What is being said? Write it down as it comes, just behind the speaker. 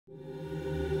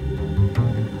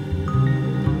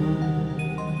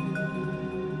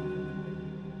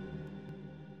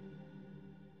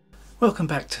Welcome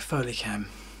back to Foley Cam,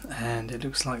 and it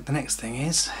looks like the next thing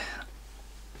is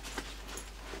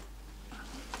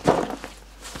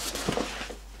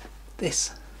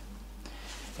this.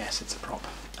 Yes, it's a prop.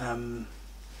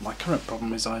 My current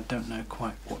problem is I don't know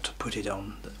quite what to put it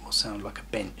on that will sound like a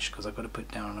bench, because I've got to put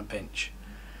it down on a bench.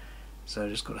 So I've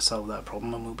just got to solve that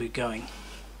problem and we'll be going.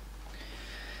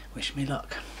 Wish me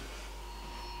luck.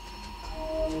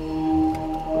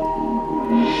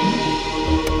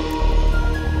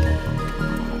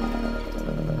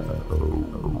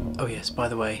 Oh yes, by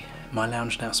the way, my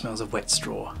lounge now smells of wet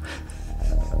straw.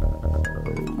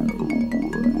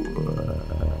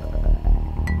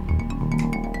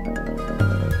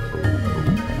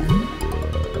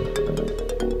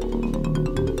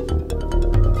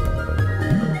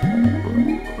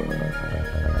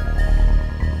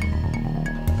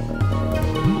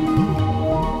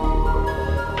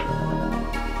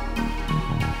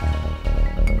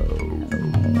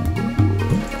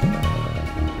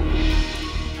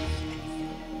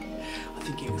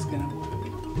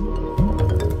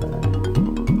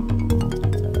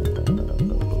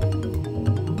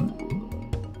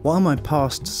 While my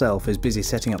past self is busy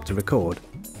setting up to record,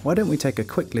 why don't we take a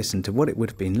quick listen to what it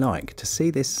would have been like to see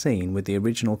this scene with the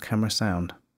original camera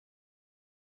sound.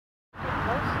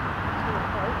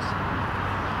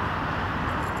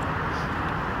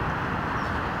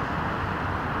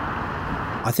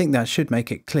 I think that should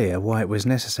make it clear why it was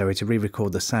necessary to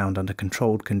re-record the sound under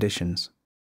controlled conditions.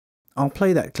 I'll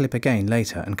play that clip again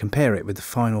later and compare it with the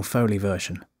final Foley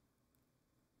version.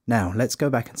 Now, let's go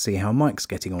back and see how Mike's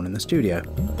getting on in the studio.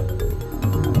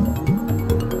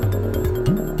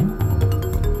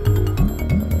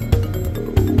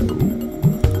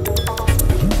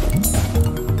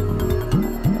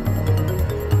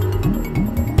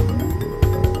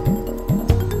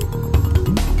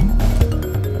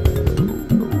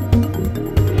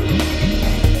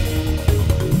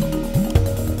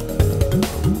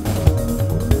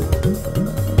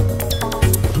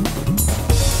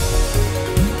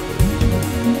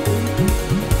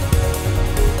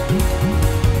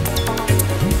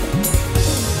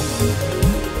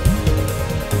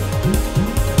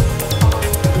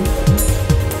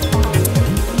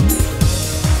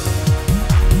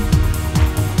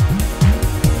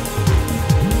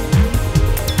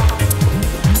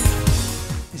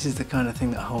 This is the kind of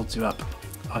thing that holds you up.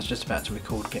 I was just about to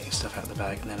record getting stuff out of the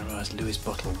bag and then I realised Louis'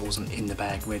 bottle wasn't in the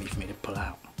bag ready for me to pull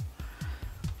out.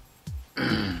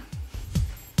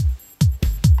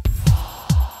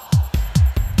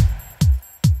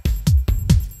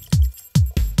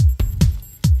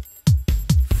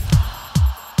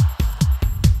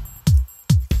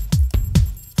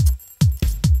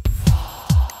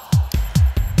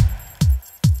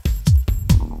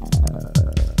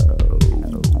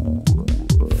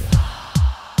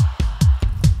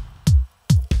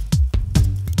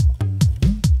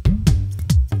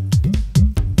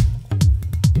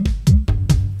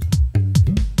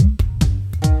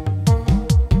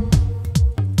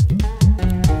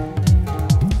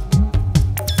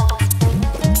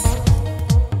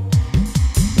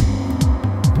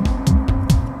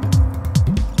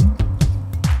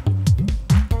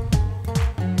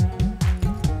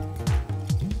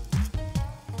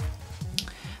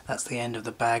 That's the end of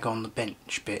the bag on the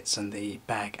bench bits and the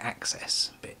bag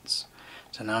access bits.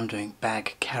 So now I'm doing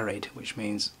bag carried, which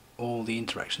means all the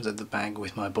interactions of the bag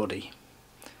with my body.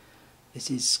 This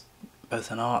is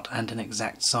both an art and an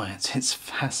exact science. It's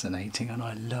fascinating and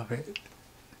I love it.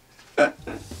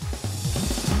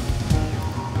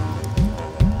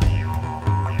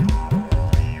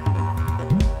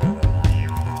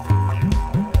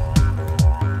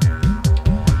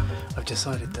 I've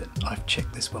decided that I've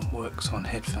checked this one works on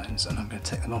headphones and I'm going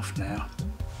to take them off now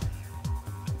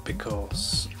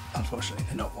because unfortunately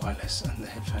they're not wireless and the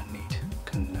headphone lead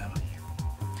can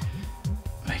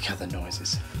make other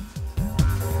noises.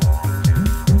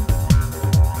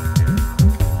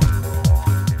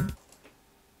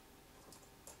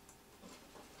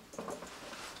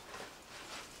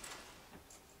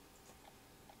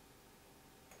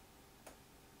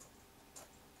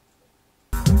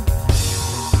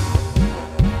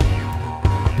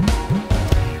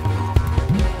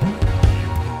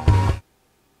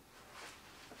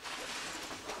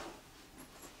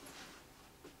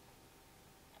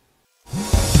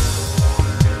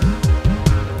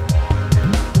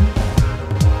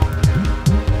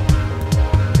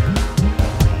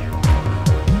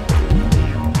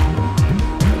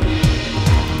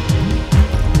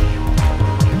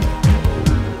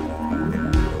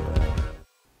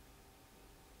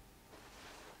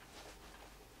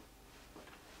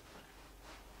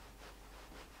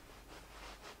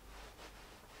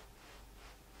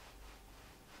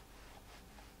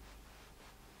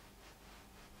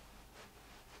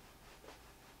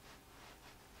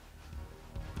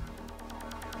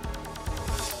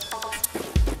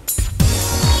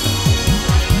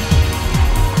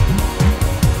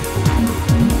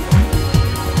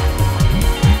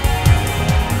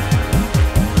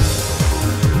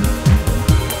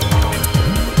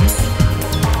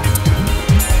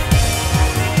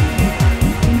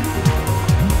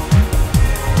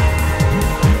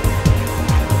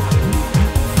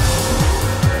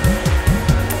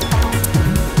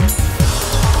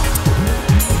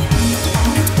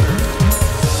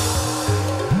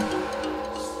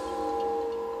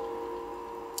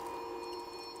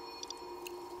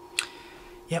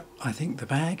 I think the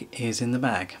bag is in the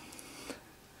bag.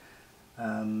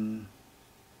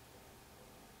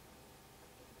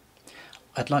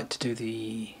 I'd like to do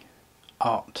the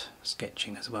art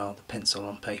sketching as well, the pencil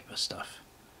on paper stuff,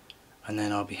 and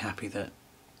then I'll be happy that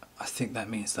I think that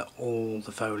means that all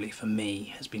the Foley for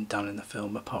me has been done in the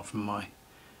film, apart from my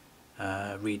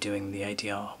redoing the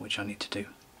ADR, which I need to do.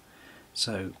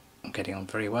 So I'm getting on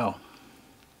very well.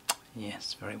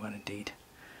 Yes, very well indeed.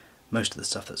 Most of the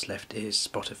stuff that's left is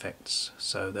spot effects,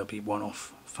 so there'll be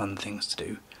one-off fun things to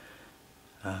do.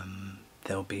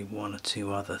 There'll be one or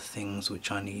two other things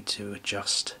which I need to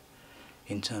adjust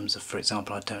in terms of, for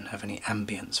example, I don't have any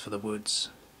ambience for the woods,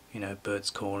 you know, birds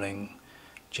calling,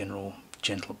 general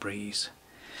gentle breeze.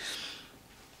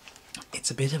 It's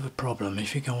a bit of a problem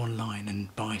if you go online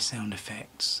and buy sound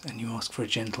effects and you ask for a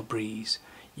gentle breeze,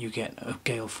 you get a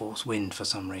gale force wind for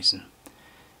some reason.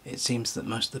 It seems that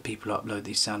most of the people who upload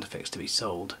these sound effects to be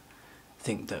sold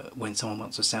think that when someone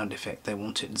wants a sound effect they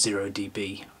want it 0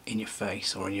 dB in your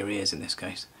face, or in your ears in this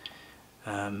case.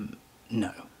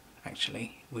 No,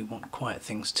 actually, we want quiet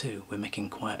things too. We're making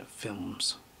quiet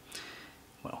films.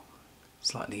 Well,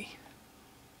 slightly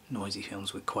noisy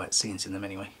films with quiet scenes in them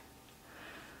anyway.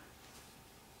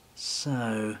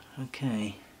 So,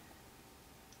 okay.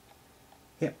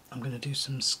 Yep, I'm going to do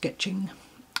some sketching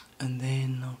and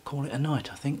then I'll call it a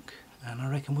night, I think. And I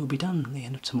reckon we'll be done at the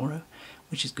end of tomorrow,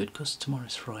 which is good because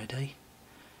tomorrow's Friday.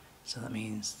 So that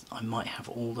means I might have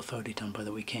all the Foley done by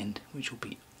the weekend, which will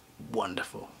be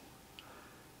wonderful.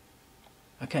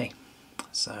 Okay,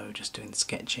 so just doing the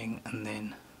sketching and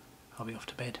then I'll be off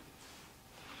to bed.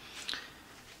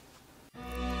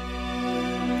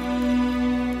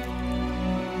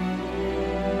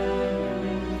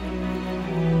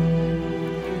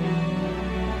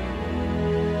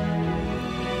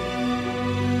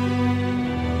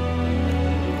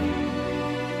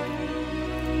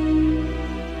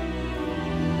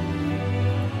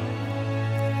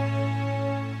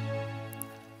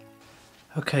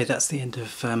 Okay, that's the end of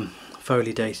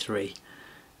Foley day 3.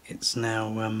 It's now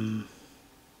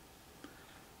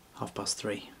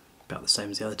 3:30, about the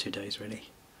same as the other 2 days really.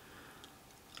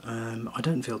 I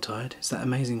don't feel tired. It's that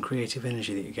amazing creative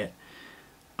energy that you get.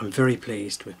 I'm very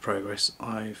pleased with progress.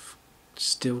 I've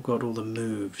still got all the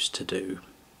moves to do,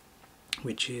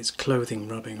 which is clothing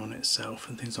rubbing on itself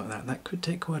and things like that. That could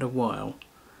take quite a while,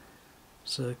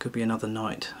 so it could be another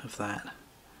night of that.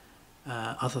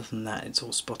 Other than that, it's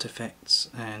all spot effects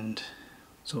and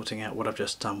sorting out what I've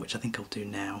just done, which I think I'll do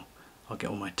now. I'll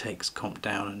get all my takes comped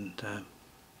down, and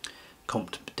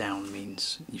comped down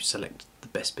means you select the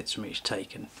best bits from each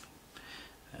take and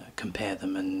compare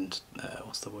them and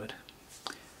what's the word?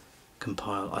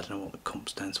 Compile. I don't know what the comp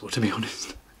stands for, to be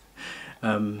honest.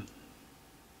 So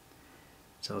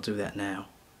I'll do that now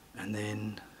and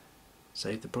then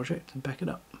save the project and back it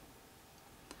up.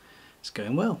 It's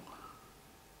going well.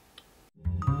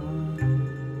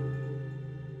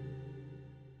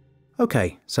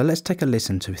 Okay, so let's take a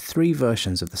listen to 3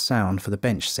 versions of the sound for the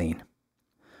bench scene.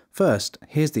 First,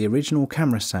 here's the original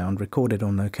camera sound recorded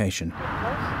on location.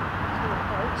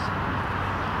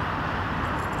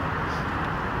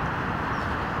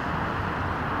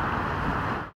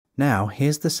 Now,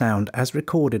 here's the sound as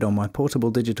recorded on my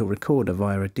portable digital recorder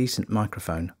via a decent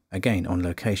microphone, again on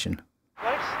location.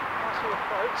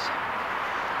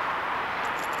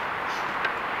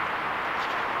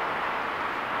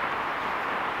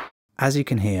 As you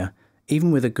can hear, even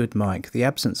with a good mic, the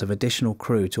absence of additional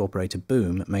crew to operate a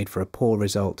boom made for a poor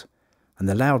result, and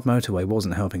the loud motorway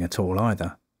wasn't helping at all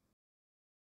either.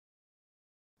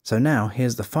 So now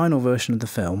here's the final version of the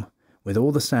film, with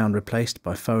all the sound replaced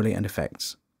by Foley and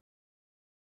effects.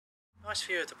 Nice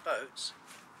view of the boats.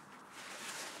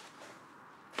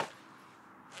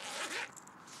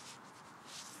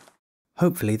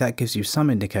 Hopefully that gives you some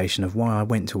indication of why I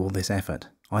went to all this effort.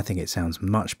 I think it sounds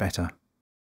much better.